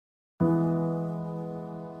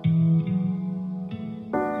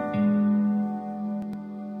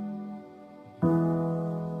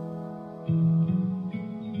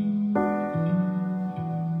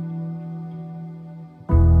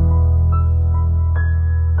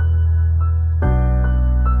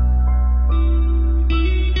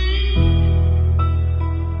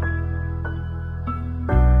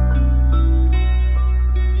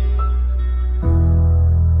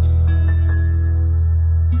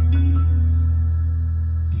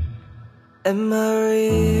Am I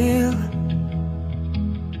real?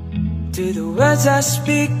 Do the words I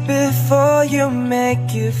speak before you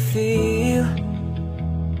make you feel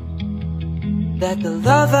that the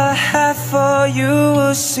love I have for you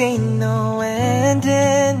will see no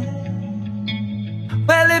ending?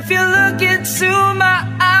 Well, if you look into my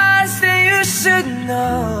eyes, then you should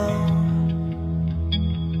know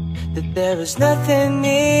that there is nothing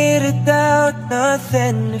here to doubt,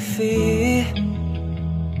 nothing to fear.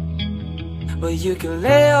 Well, you can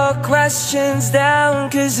lay your questions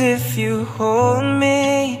down, 'cause if you hold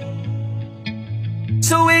me,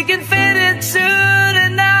 so we can fit into the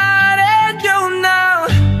night, and you'll know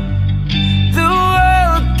the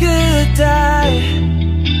world could die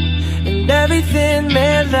and everything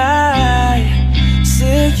may lie,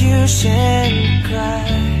 still you shouldn't cry.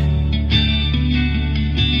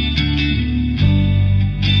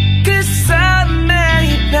 'Cause time may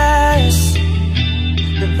pass,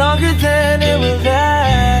 but longer than it will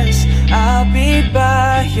last, I'll be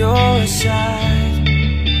by your side,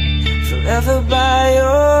 forever by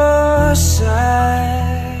your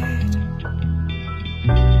side,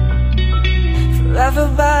 forever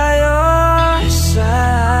by your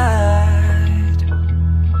side.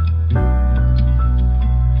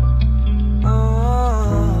 Oh.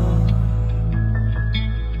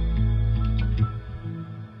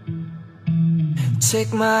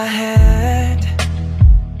 Take my hand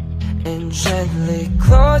and gently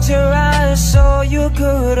close your eyes so you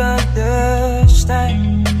could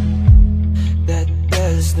understand that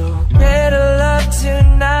there's no greater love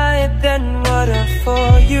tonight than what I for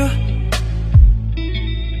you.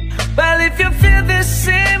 Well, if you feel the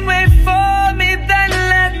same way for me, then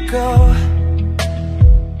let go.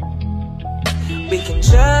 We can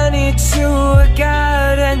journey to a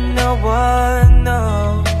God and no one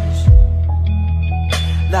knows.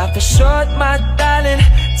 Life is short, my darling,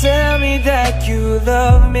 tell me that you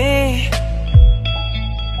love me,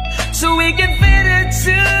 so we can fit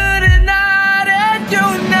into the night, and you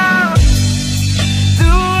know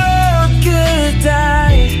the world could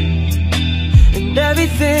die and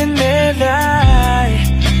everything may lie,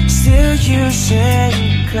 still you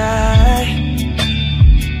shouldn't cry.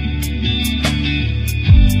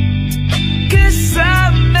 'Cause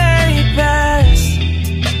time may pass,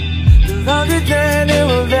 the longer than it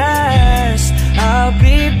will last, I'll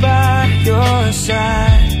be by your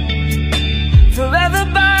side, forever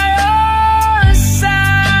by your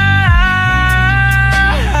side,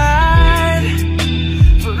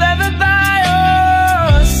 forever by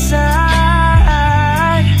your side,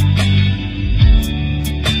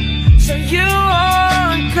 so you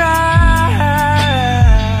won't cry,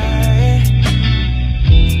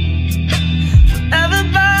 forever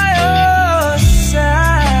by your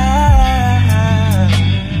side,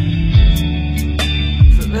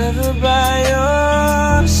 forever by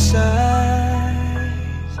your side,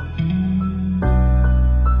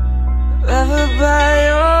 forever by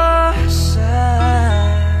your side.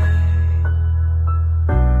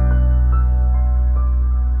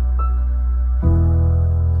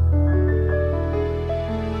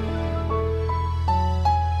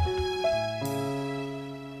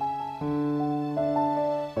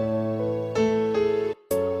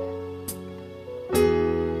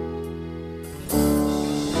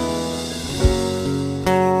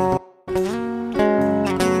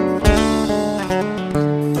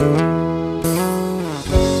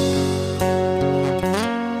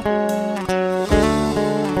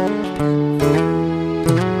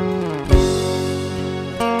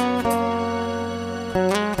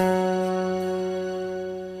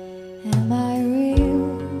 Am I real?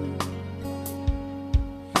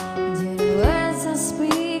 Do the words I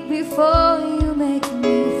speak before you make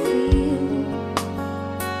me feel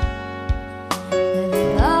that the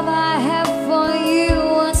love I have for you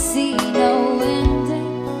I see no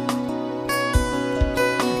ending?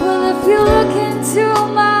 Well, if you look into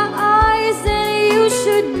my eyes, then you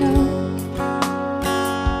should know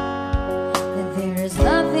that there is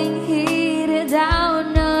nothing here to doubt,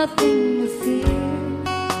 nothing to fear.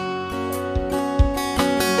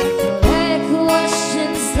 Lay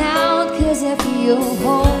questions down, 'cause if you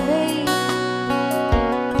hold me,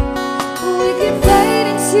 we can fade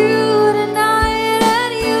into the night,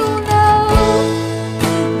 and you know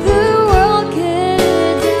the world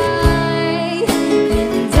could die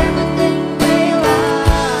and everything may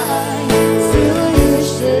lie, still you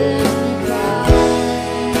shouldn't cry.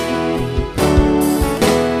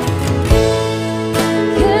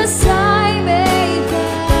 'Cause time may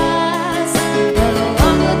pass, but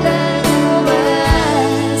longer than it will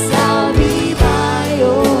last, I'll be by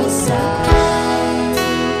your side,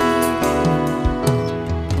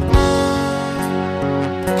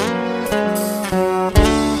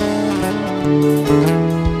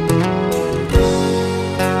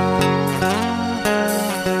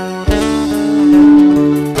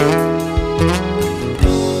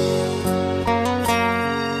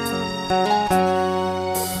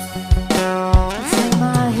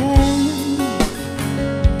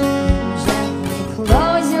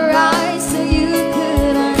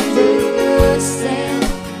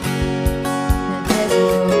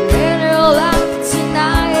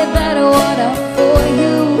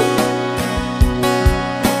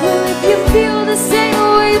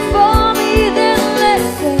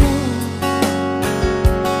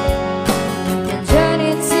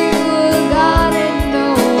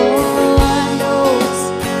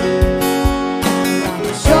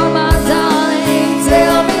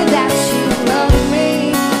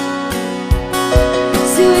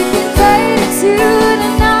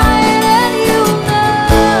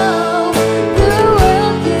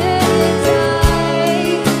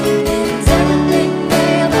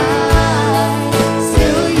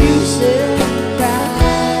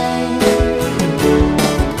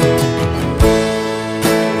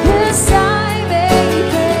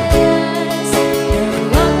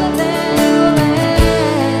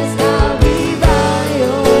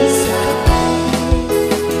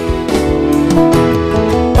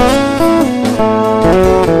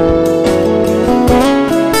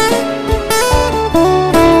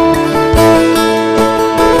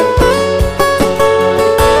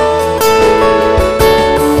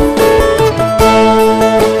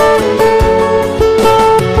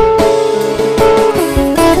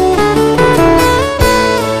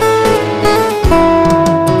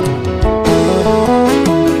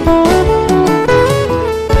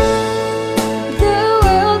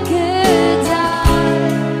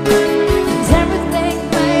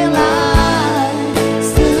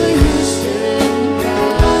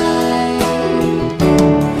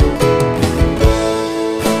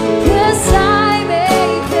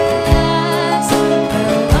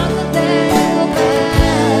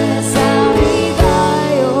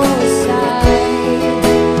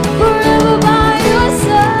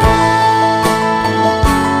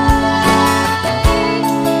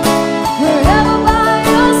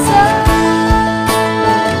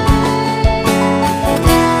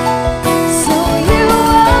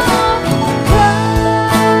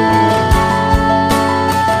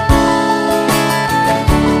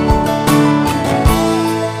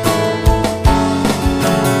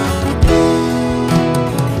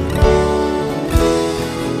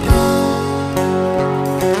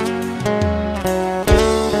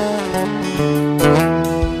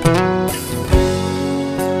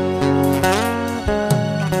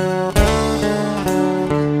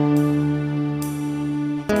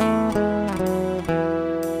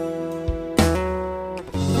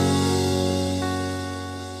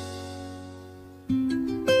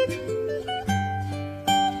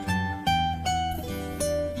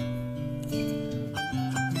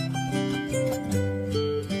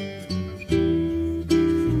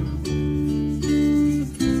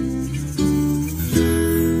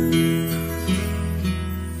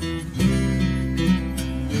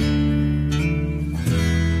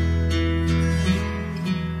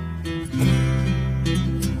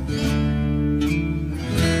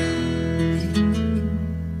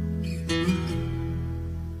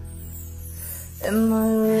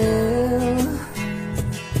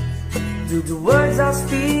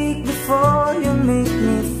 think before you make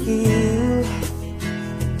me feel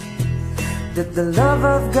that the love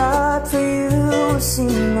I've got for you will see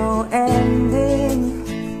no ending.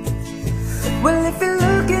 Well, if you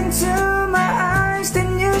look into my eyes,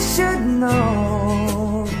 then you should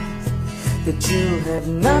know that you have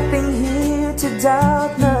nothing here to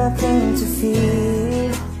doubt, nothing to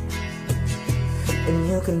fear. And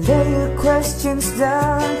you can lay your questions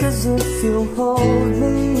down, 'cause if you hold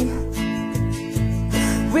me,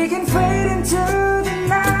 we can fade into the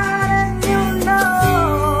night. And you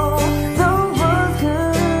know the world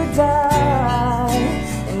could die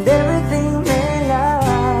and everything may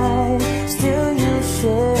lie, still you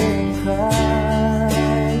shouldn't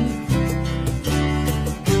cry.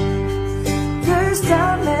 'Cause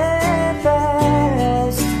time may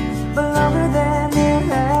pass, but longer than it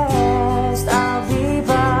lasts, I'll be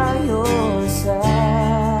by your side.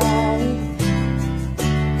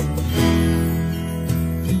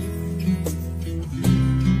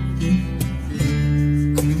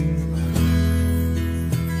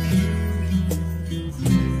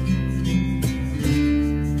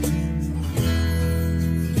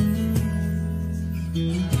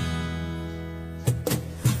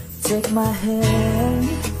 Take my hand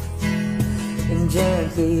and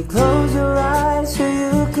gently close your eyes so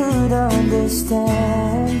you could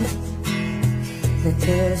understand that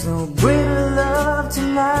there's no greater love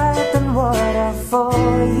tonight than what I have for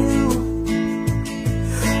you.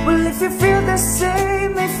 Well, if you feel the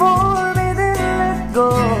same before me, then let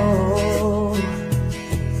go.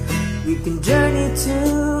 We can journey to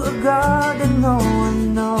a garden no one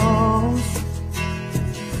knows.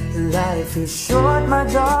 Life is short, my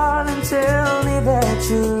darling, tell me that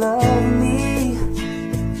you love me,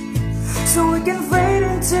 so we can fade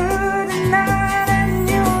into the night. And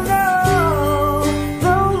you know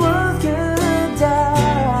the world could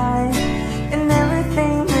die and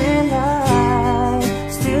everything may lie,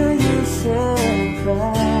 still you shouldn't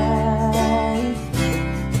cry.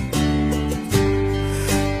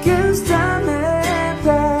 'Cause time may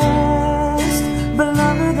pass, but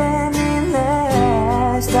longer than it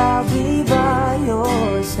lasts, I'll be by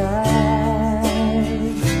your side.